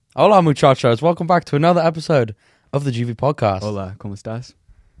Hola, muchachos. Welcome back to another episode of the GV podcast. Hola, ¿cómo estás?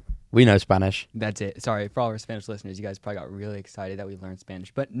 We know Spanish. That's it. Sorry, for all our Spanish listeners, you guys probably got really excited that we learned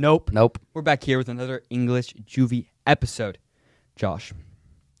Spanish. But nope. We're back here with another English Juvie episode. Josh,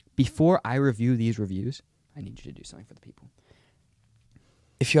 before I review these reviews, I need you to do something for the people.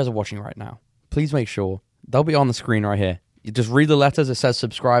 If you guys are watching right now, please make sure they'll be on the screen right here. You just read the letters. It says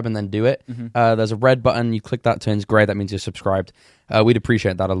subscribe and then do it. Mm-hmm. There's a red button. You click that, turns gray. That means you're subscribed. We'd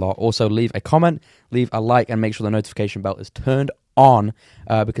appreciate that a lot. Also, leave a comment, leave a like, and make sure the notification bell is turned on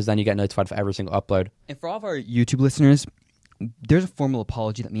because then you get notified for every single upload. And for all of our YouTube listeners, there's a formal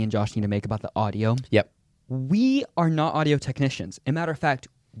apology that me and Josh need to make about the audio. Yep. We are not audio technicians. As a matter of fact,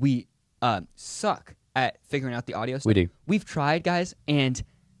 we suck at figuring out the audio stuff. We do. We've tried, guys, and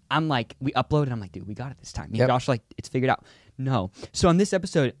I'm like, we upload and I'm like, dude, we got it this time. Me and Yep. Josh are like, it's figured out. No. So on this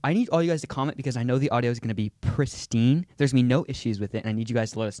episode, I need all you guys to comment because I know the audio is going to be pristine. There's going to be no issues with it, and I need you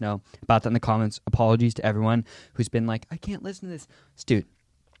guys to let us know about that in the comments. Apologies to everyone who's been like, I can't listen to this. Dude,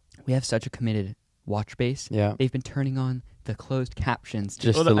 we have such a committed watch base. Yeah. They've been turning on the closed captions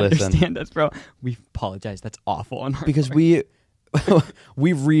Just to to listen. understand us, bro. We apologize. That's awful on our Because part.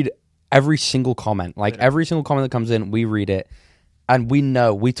 we read every single comment. Like, every single comment that comes in, we read it. And we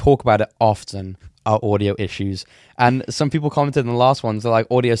know, we talk about it often, our audio issues. And some people commented in the last ones, they're like,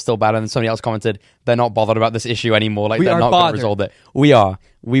 audio's still bad. And then somebody else commented, they're not bothered about this issue anymore. Like, We they're are not going to bothered. resolve it. We are.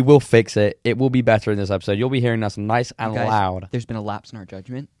 We will fix it. It will be better in this episode. You'll be hearing us nice and Guys, loud. There's been a lapse in our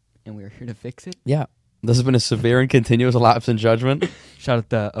judgment, and we are here to fix it. Yeah. This has been a severe and continuous lapse in judgment. Shout out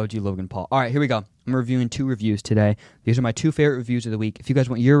to OG Logan Paul. All right, here we go. I'm reviewing 2 reviews today. These are my 2 favorite reviews of the week. If you guys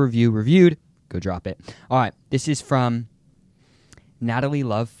want your review reviewed, go drop it. All right, this is from Natalie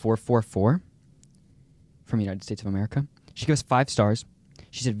Love 444 from the United States of America. She gave us 5 stars.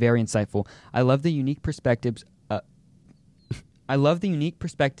 She said, very insightful. I love the unique perspectives. I love the unique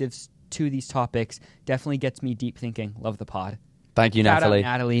perspectives to these topics. Definitely gets me deep thinking. Love the pod. Thank you, Shout Natalie.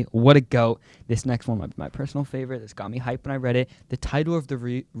 out Natalie. What a goat. This next one might be my personal favorite. This got me hyped when I read it. The title of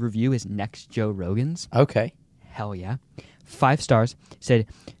the review is Next Joe Rogan's. Okay. Hell yeah. 5 stars. Said,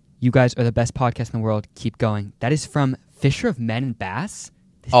 you guys are the best podcast in the world. Keep going. That is from Fisher of Men and Bass.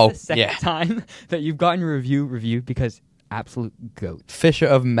 This is the second time that you've gotten a review reviewed because absolute goat. Fisher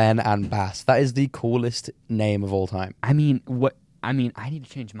of Men and Bass. That is the coolest name of all time. I mean, I need to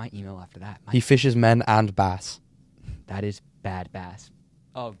change my email after that. He fishes men and bass. That is bad bass.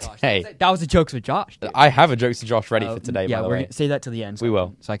 Oh, gosh. Hey. That was a joke with Josh. Dude. I have a Jokes to Josh ready for today, Yeah, by the we're way. going to say that till the end. We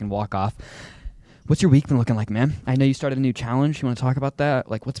will. So I can walk off. What's your week been looking like, man? I know you started a new challenge. You want to talk about that?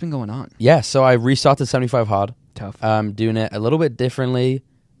 Like, what's been going on? Yeah, so I restarted 75 Hard. Tough. Doing it a little bit differently,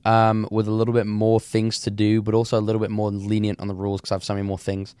 with a little bit more things to do, but also a little bit more lenient on the rules because I have so many more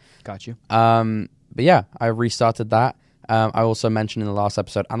things. Got you. But yeah, I restarted that. I also mentioned in the last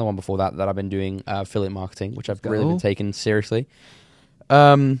episode and the one before that I've been doing affiliate marketing, which I've really been taking seriously.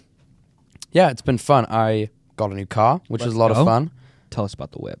 Yeah, it's been fun. I got a new car, which is a lot of fun. Tell us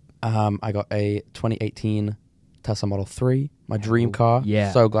about the whip. I got a 2018 Tesla Model 3, my dream car.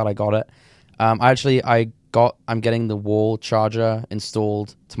 Yeah. So glad I got it. I'm getting the wall charger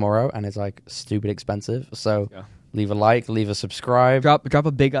installed tomorrow, and it's like stupid expensive. So leave a like, leave a subscribe. Drop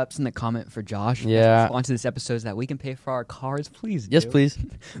a big ups in the comment for Josh. Yeah. Sponsor this episode so that we can pay for our cars. Please do. Yes, please.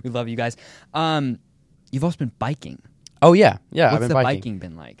 We love you guys. You've also been biking. Oh, yeah. Yeah, What's I've been the biking. biking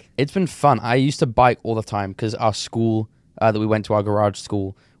been like? It's been fun. I used to bike all the time because our school that we went to, our garage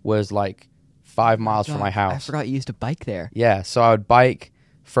school, was like 5 miles from my house. I forgot you used to bike there. Yeah, so I would bike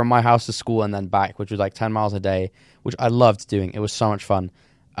from my house to school and then back, which was like 10 miles a day, which I loved doing. It was so much fun.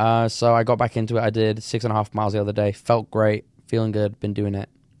 So I got back into it. I did 6.5 miles the other day. Felt great. Feeling good. Been doing it.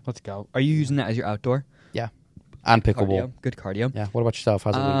 Let's go. Are you using that as your outdoor? Yeah. And pickleball. Cardio. Good cardio. Yeah. What about yourself?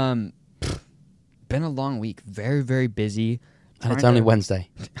 How's it been? Been a long week. Very, very busy. And it's only Wednesday.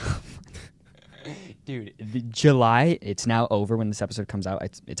 Dude, July, it's now over when this episode comes out.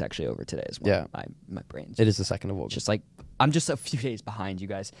 It's actually over today as well. Yeah. My brain's It is the 2nd of August. just like, I'm just a few days behind you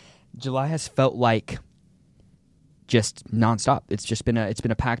guys. July has felt like just nonstop. It's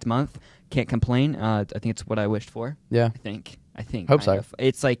been a packed month. Can't complain. I think it's what I wished for. Yeah. I think. Hope so.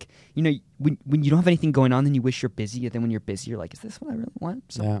 It's like, when you don't have anything going on, then you wish you're busy. And then when you're busy, you're like, is this what I really want?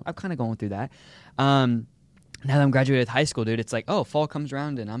 So Yeah. I'm kind of going through that. Now that I'm graduated high school, dude, it's like, oh, fall comes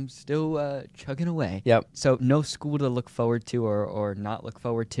around and I'm still chugging away. Yep. So no school to look forward to or not look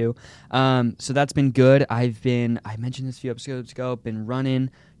forward to. So that's been good. I mentioned this a few episodes ago, been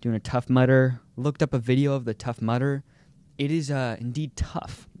running, doing a Tough Mudder. Looked up a video of the Tough Mudder. It is indeed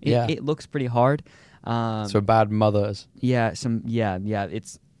tough. It looks pretty hard. So bad mothers. Yeah,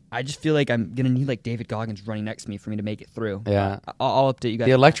 it's I just feel like I'm gonna need like David Goggins running next to me for me to make it through. Yeah. I'll update you guys.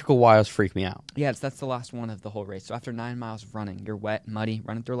 The electrical wires freak me out. Yeah, that's the last one of the whole race. So after 9 miles of running, you're wet, muddy,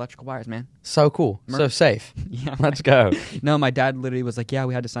 running through electrical wires, man. So cool. So safe. Yeah. Let's go. No, my dad literally was like, yeah,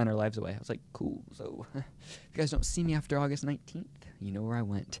 we had to sign our lives away. I was like, cool. So if you guys don't see me after August 19th, you know where I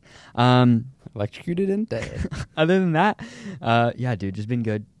went. Electrocuted and dead. Other than that, yeah, dude, just been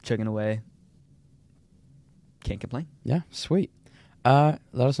good, chugging away. Can't complain. Yeah, sweet. Let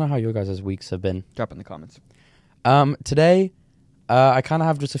us know how your guys' weeks have been. Drop it in the comments. Today, I kind of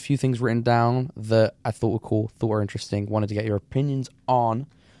have just a few things written down that I thought were cool, thought were interesting, wanted to get your opinions on.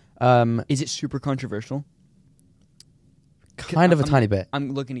 Is it super controversial? Kind of a tiny bit.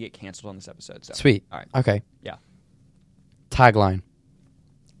 I'm looking to get canceled on this episode. So. Sweet. All right. Okay. Yeah. Tagline.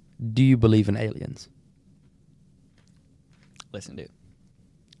 Do you believe in aliens? Listen, dude.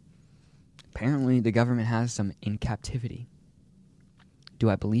 Apparently, the government has some in captivity. Do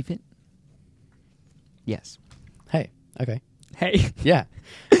I believe it? Yes. Hey. Okay. Hey. Yeah.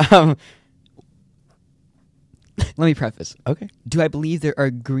 Let me preface. Okay. Do I believe there are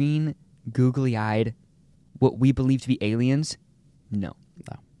green, googly-eyed, what we believe to be aliens? No.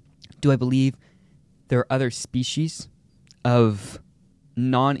 No. Do I believe there are other species of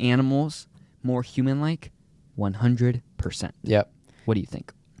non-animals more human-like? 100%. Yep. What do you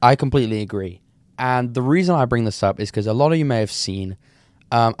think? I completely agree. And the reason I bring this up is because a lot of you may have seen,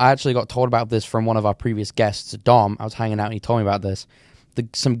 I actually got told about this from one of our previous guests, Dom. I was hanging out and he told me about this.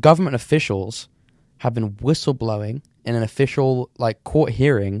 Some government officials have been whistleblowing in an official court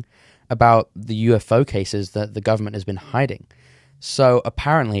hearing about the UFO cases that the government has been hiding. So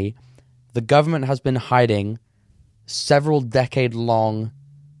apparently, the government has been hiding several decade-long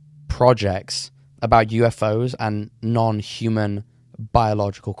projects about UFOs and non-human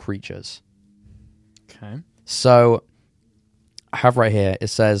biological creatures. Okay. So I have right here, it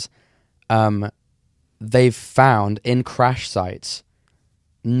says they've found in crash sites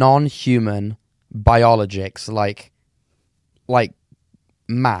non-human biologics like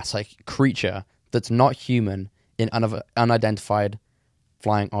mass, like creature that's not human in unidentified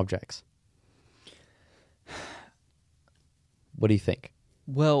flying objects. What do you think?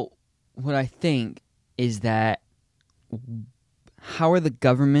 Well, what I think is that how is the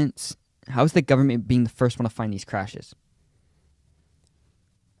government being the first one to find these crashes?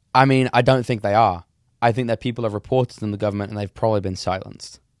 I mean, I don't think they are. I think that people have reported them to the government and they've probably been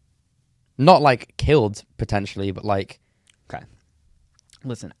silenced. Not killed potentially, but Okay.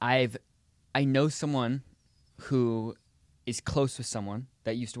 Listen, I know someone who is close with someone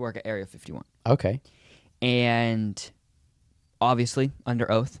that used to work at Area 51. Okay. And obviously,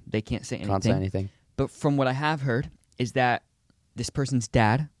 under oath, they can't say anything. Can't say anything. But from what I have heard is that this person's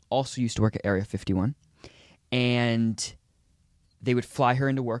dad also used to work at Area 51. And they would fly her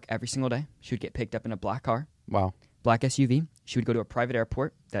into work every single day. She would get picked up in a black car. Wow. Black SUV. She would go to a private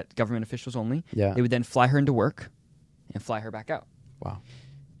airport that government officials only. Yeah. They would then fly her into work and fly her back out. Wow.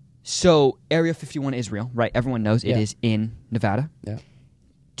 So Area 51 is real, right? Everyone knows it is in Nevada. Yeah.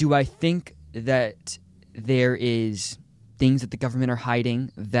 Do I think that there is things that the government are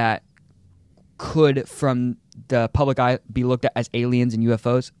hiding that could, from the public eye, be looked at as aliens and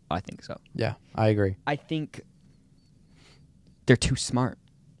UFOs? I think so. Yeah, I agree. I think they're too smart.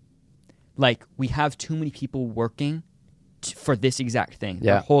 We have too many people working for this exact thing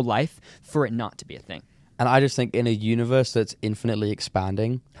their whole life for it not to be a thing. And I just think in a universe that's infinitely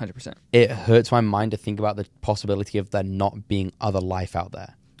expanding, 100%. it hurts my mind to think about the possibility of there not being other life out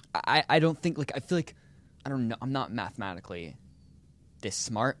there. I don't think, I feel like, I don't know, I'm not mathematically this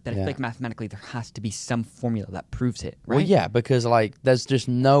smart, that I feel like mathematically there has to be some formula that proves it, right? Well, yeah, because, there's just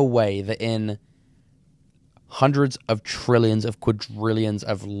no way that in hundreds of trillions of quadrillions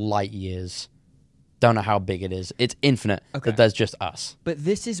of light years, don't know how big it is, it's infinite, that there's just us. But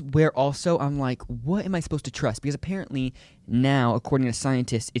this is where also I'm like, what am I supposed to trust? Because apparently now, according to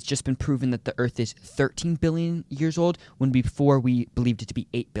scientists, it's just been proven that the Earth is 13 billion years old, when before we believed it to be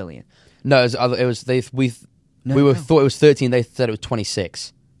 8 billion. No, thought it was 13, they said it was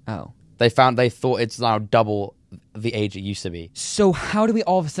 26. Oh. They thought it's now double the age it used to be. So how do we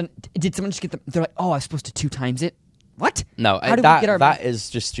all of a sudden, did someone just get them, they're like, oh, I was supposed to 2 times it? What? No, that is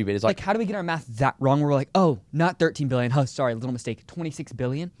just stupid. It's how do we get our math that wrong? We're like, oh, not 13 billion. Oh, sorry, little mistake. 26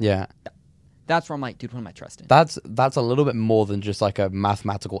 billion? Yeah. That's where I'm like, dude, what am I trusting? That's a little bit more than just a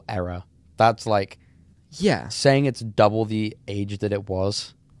mathematical error. That's saying it's double the age that it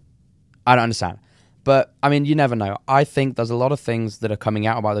was. I don't understand. But, I mean, you never know. I think there's a lot of things that are coming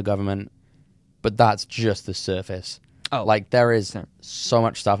out about the government, but that's just the surface. Oh. There is so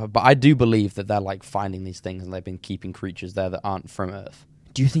much stuff. But I do believe that they're, finding these things and they've been keeping creatures there that aren't from Earth.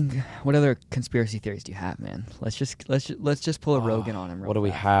 Do you think? What other conspiracy theories do you have, man? Let's just pull a Rogan on him. What do we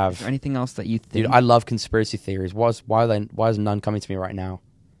fast. have? Is there anything else that you think? Dude, I love conspiracy theories. Why is none coming to me right now?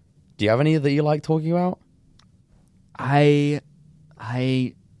 Do you have any that you like talking about? I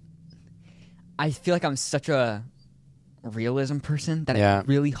feel like I'm such a realism person that it's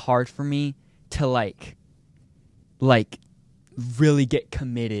really hard for me to like really get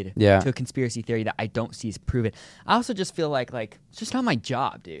committed to a conspiracy theory that I don't see as proven. I also just feel like it's just not my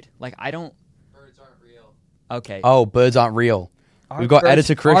job, dude. Like I don't. Birds aren't real. Okay. Oh, birds aren't real. We've got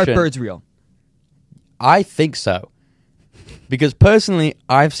editor Christian. Are birds real? I think so. Because personally,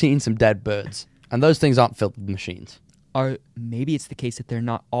 I've seen some dead birds, and those things aren't filtered machines. Or maybe it's the case that they're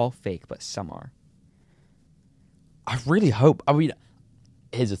not all fake, but some are. I really hope. I mean,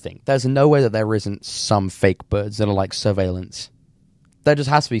 here's the thing. There's no way that there isn't some fake birds that are like surveillance. There just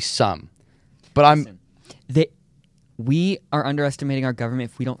has to be some. But we are underestimating our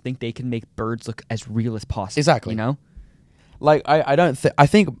government if we don't think they can make birds look as real as possible. Exactly. You know? Like, I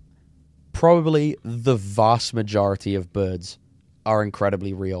think probably the vast majority of birds are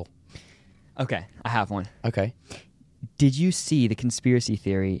incredibly real. Okay, I have one. Okay. Did you see the conspiracy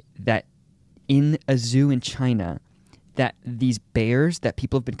theory that in a zoo in China that these bears that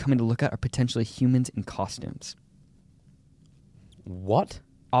people have been coming to look at are potentially humans in costumes? What?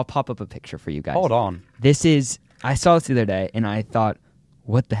 I'll pop up a picture for you guys. Hold on. I saw this the other day and I thought,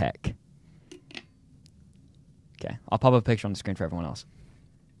 what the heck? Okay, I'll pop up a picture on the screen for everyone else.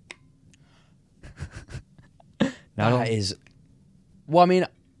 That is... Well, I mean...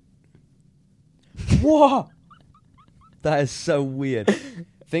 What? That is so weird.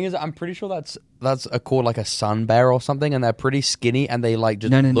 Thing is, I'm pretty sure that's called like a sun bear or something, and they're pretty skinny, and they like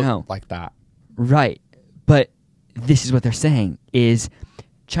just look like that. Right, but this is what they're saying: is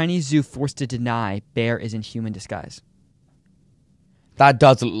Chinese zoo forced to deny bear is in human disguise. That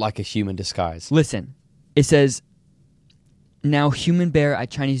does look like a human disguise. Listen, it says now human bear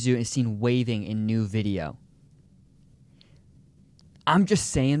at Chinese zoo is seen waving in new video. I'm just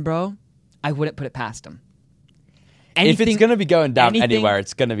saying, bro. I wouldn't put it past them. If it's going to be going down anywhere,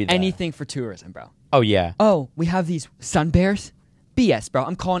 it's going to be there. Anything for tourism, bro. Oh, yeah. Oh, we have these sun bears? BS, bro.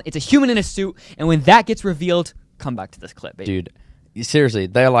 I'm calling it's a human in a suit, and when that gets revealed, come back to this clip, baby. Dude, seriously,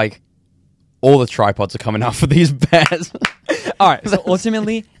 they're like, all the tripods are coming out for these bears. All right, so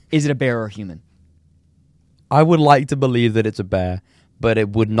ultimately, is it a bear or a human? I would like to believe that it's a bear, but it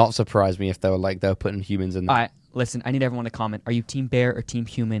would not surprise me if they were putting humans in there. All right, listen, I need everyone to comment. Are you team bear or team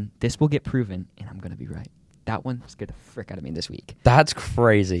human? This will get proven, and I'm going to be right. That one scared the frick out of me this week. That's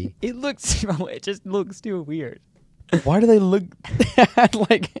crazy. It just looks too weird. Why do they look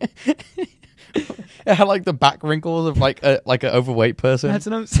like it had like the back wrinkles of like an overweight person? That's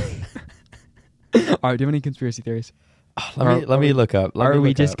what I'm saying. All right, do you have any conspiracy theories? Let me look up. Or are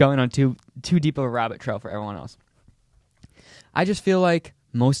we just going on too deep of a rabbit trail for everyone else? I just feel like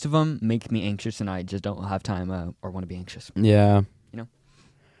most of them make me anxious, and I just don't have time or want to be anxious. Yeah. You know?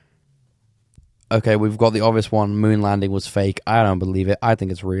 Okay, we've got the obvious one. Moon landing was fake. I don't believe it. I think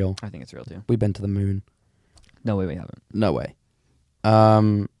it's real. I think it's real, too. We've been to the moon. No way we haven't. No way.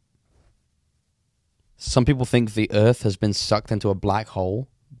 Some people think the Earth has been sucked into a black hole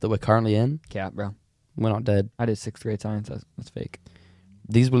that we're currently in. Yeah, bro. We're not dead. I did 6th grade science. That's fake.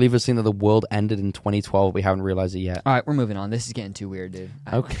 These believers think that the world ended in 2012. We haven't realized it yet. All right, we're moving on. This is getting too weird, dude.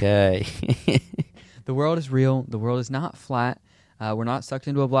 Okay. The world is real. The world is not flat. We're not sucked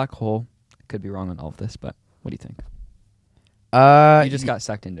into a black hole. Could be wrong on all of this, but what do you think? You just got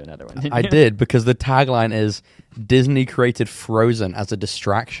sucked into another one. I did, because the tagline is Disney created Frozen as a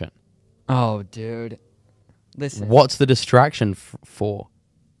distraction. Oh, dude. Listen. What's the distraction for?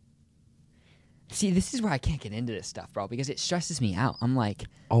 See, this is where I can't get into this stuff, bro, because it stresses me out. I'm like...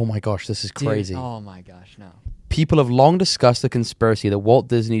 Oh my gosh, this is crazy. Dude, oh my gosh, no. People have long discussed the conspiracy that Walt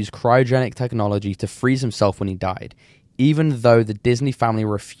Disney used cryogenic technology to freeze himself when he died, even though the Disney family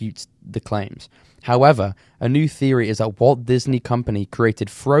refutes the claims. However, a new theory is that Walt Disney Company created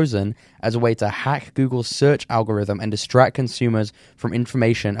Frozen as a way to hack Google's search algorithm and distract consumers from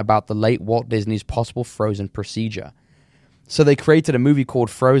information about the late Walt Disney's possible frozen procedure. So they created a movie called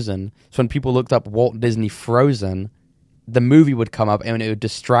Frozen, so when people looked up Walt Disney Frozen, the movie would come up and it would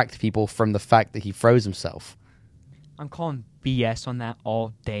distract people from the fact that he froze himself. I'm calling BS on that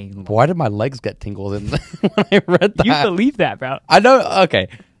all day long. Why did my legs get tingles when I read that? You believe that, bro. I know, okay.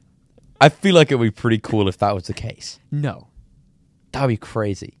 I feel like it would be pretty cool if that was the case. No. That would be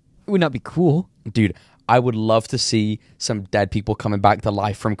crazy. It would not be cool. Dude, I would love to see some dead people coming back to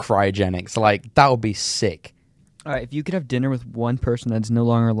life from cryogenics. Like, that would be sick. All right, if you could have dinner with one person that's no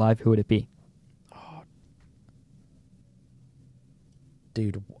longer alive, who would it be?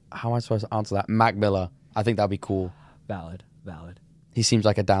 Dude, how am I supposed to answer that? Mac Miller. I think that'd be cool. Valid. He seems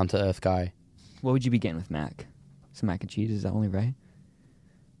like a down-to-earth guy. What would you be getting with Mac? Some mac and cheese, is that only right?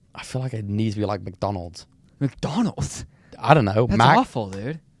 I feel like it needs to be like McDonald's. McDonald's? I don't know. That's Mac. awful,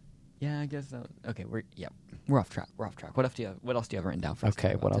 dude. Yeah, I guess that. Okay, we're off track. What else do you have written down for us?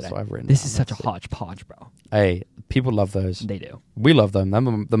 Okay, what else today? do I have written This down? is such a Let's see. hodgepodge, bro. Hey, people love those. They do. We love them.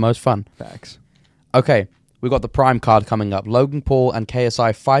 They're the most fun. Facts. Okay, we got the Prime card coming up. Logan Paul and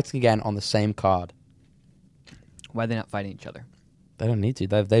KSI fighting again on the same card. Why are they not fighting each other? They don't need to.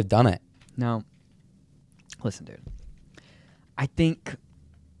 They've done it. No. Listen, dude. I think,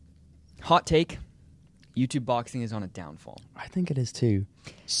 hot take, YouTube boxing is on a downfall. I think it is too.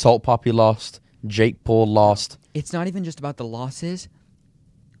 Salt Poppy lost. Jake Paul lost. It's not even just about the losses.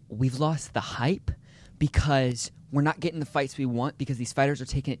 We've lost the hype because we're not getting the fights we want because these fighters are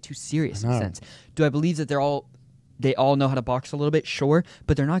taking it too serious in a sense. Do I believe that they all know how to box a little bit? Sure,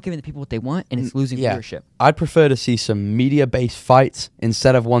 but they're not giving the people what they want, and it's losing viewership. I'd prefer to see some media-based fights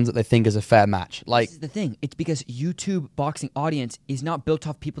instead of ones that they think is a fair match. Like, this is the thing. It's because YouTube boxing audience is not built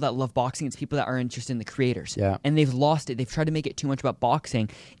off people that love boxing. It's people that are interested in the creators. Yeah. And they've lost it. They've tried to make it too much about boxing.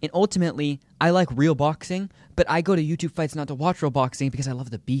 And ultimately, I like real boxing, but I go to YouTube fights not to watch real boxing because I love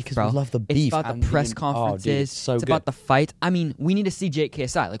the beef, bro. we love the It's beef about and the press dude, conferences. it's so it's good. about the fight. I mean, we need to see Jake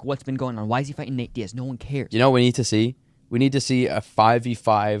KSI. Like, what's been going on? Why is he fighting Nate Diaz? No one cares. you know what we need to see? We need to see a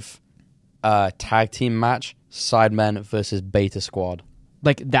 5v5 tag team match, Sidemen versus Beta Squad.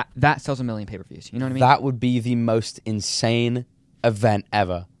 Like, that sells 1 million pay-per-views. You know what I mean? That would be the most insane event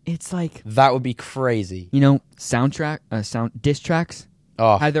ever. It's like, That would be crazy. you know, diss tracks.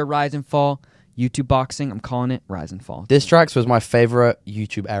 Oh, Either rise and fall. YouTube boxing, I'm calling it rise and fall. Diss Tracks was my favorite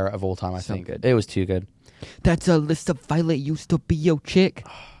YouTube era of all time, I So think. good. It was too good. That's a list of Violet used to be your chick.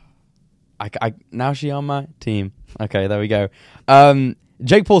 Now she on my team. Okay, there we go.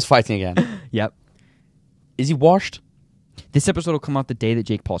 Jake Paul's fighting again. Yep. Is he washed? This episode will come out the day that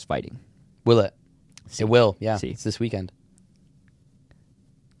Jake Paul's fighting. Will it? See. It will, yeah. See. It's this weekend.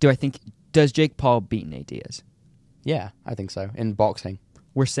 Does Jake Paul beat Nate Diaz? Yeah, I think so. In boxing.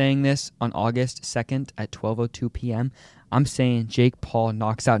 We're saying this on August 2nd at 12:02 p.m. I'm saying Jake Paul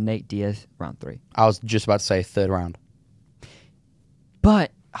knocks out Nate Diaz round 3. I was just about to say third round.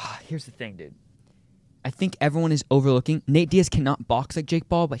 But here's the thing, dude. I think everyone is overlooking. Nate Diaz cannot box like Jake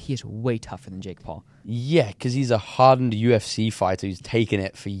Paul, but he is way tougher than Jake Paul. Yeah, because he's a hardened UFC fighter who's taken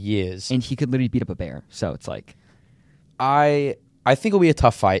it for years. And he could literally beat up a bear. So it's like... I think it'll be a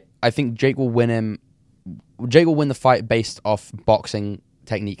tough fight. I think Jake will win him. Jake will win the fight based off boxing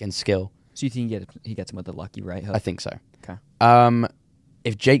technique and skill. So you think he gets him with the lucky right hook? I think so. Okay.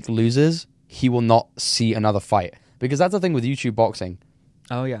 If Jake loses, he will not see another fight. Because that's the thing with YouTube boxing.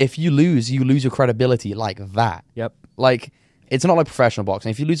 Oh, yeah. If you lose your credibility like that. Yep. Like, it's not like professional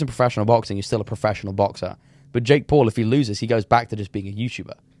boxing. If you lose in professional boxing, you're still a professional boxer. But Jake Paul, if he loses, he goes back to just being a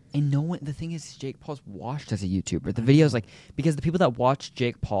YouTuber. And no one, the thing is, Jake Paul's watched as a YouTuber. The videos, like, because the people that watched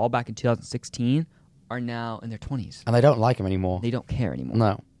Jake Paul back in 2016 are now in their 20s. And they don't like him anymore. They don't care anymore.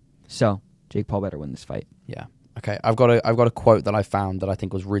 No. So, Jake Paul better win this fight. Yeah. Okay, I've got a quote that I found that I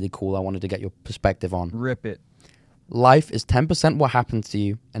think was really cool. I wanted to get your perspective on. Rip it. Life is 10% what happens to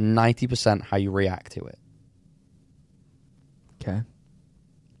you and 90% how you react to it. Okay.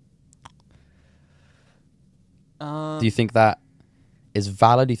 Do you think that is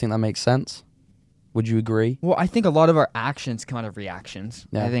valid? Do you think that makes sense? Would you agree? Well, I think a lot of our actions come out of reactions.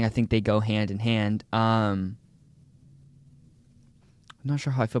 Yeah. I think they go hand in hand. I'm not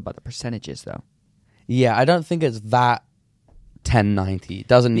sure how I feel about the percentages, though. Yeah, I don't think it's that 10-90. It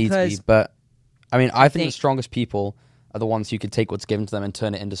doesn't need to be, but I mean, I think the strongest people are the ones who can take what's given to them and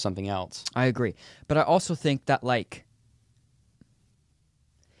turn it into something else. I agree. But I also think that, like,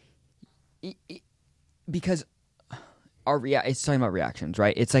 because it's talking about reactions,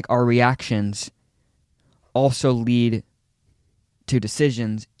 right? It's like our reactions also lead to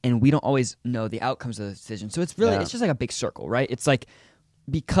decisions, and we don't always know the outcomes of the decision. So it's really, it's just like a big circle, right? It's like,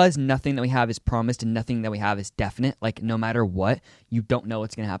 because nothing that we have is promised and nothing that we have is definite, like no matter what, you don't know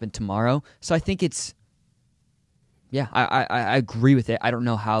what's going to happen tomorrow. So I think it's, yeah, I agree with it. I don't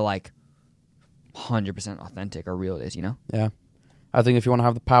know how, like, 100% authentic or real it is, you know? Yeah. I think if you want to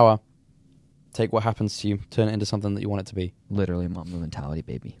have the power, take what happens to you, turn it into something that you want it to be. Literally Mamba mentality,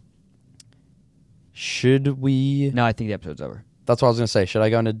 baby. Should we... No, I think the episode's over. That's what I was going to say. Should I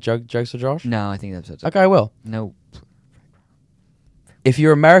go into jokes for Josh? No, I think the episode's over. Okay, I will. No. If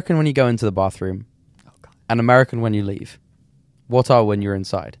you're American when you go into the bathroom, Oh, God. and American when you leave, what are when you're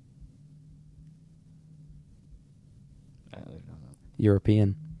inside? I don't know.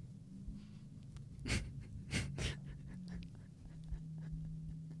 European.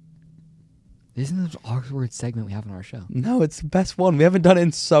 Isn't this awkward segment we have on our show? No, it's the best one. We haven't done it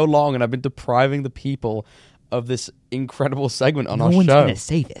in so long, and I've been depriving the people of this incredible segment on our No one's show. going to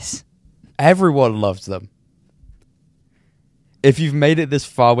say this. Everyone loves them. If you've made it this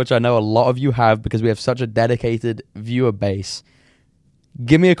far, which I know a lot of you have because we have such a dedicated viewer base,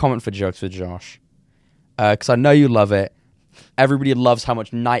 give me a comment for Jokes with Josh. Because I know you love it. Everybody loves how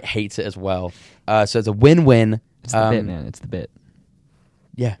much Knight hates it as well. So it's a win-win. It's the bit, man. It's the bit.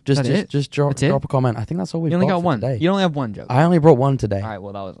 Yeah, Is that it? just drop That's it? a comment. I think that's all we've You only got got for one. today. You only have one joke. I only brought one today. All right,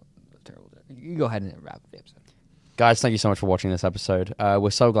 well, that was a terrible joke. You go ahead and wrap up the episode. Guys, thank you so much for watching this episode. We're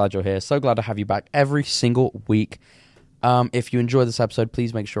so glad you're here. So glad to have you back every single week. If you enjoyed this episode,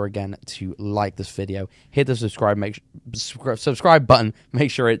 please make sure again to like this video. Hit the subscribe button.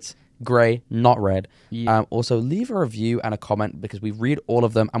 Make sure it's gray, not red. Yeah. Also, leave a review and a comment because we read all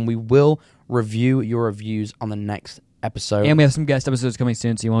of them and we will review your reviews on the next episode. And we have some guest episodes coming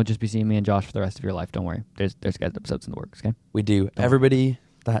soon, so you won't just be seeing me and Josh for the rest of your life. Don't worry. There's guest episodes in the works, okay? We do. Everybody,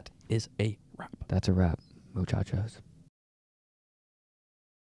 that is a wrap. That's a wrap. Muchachos.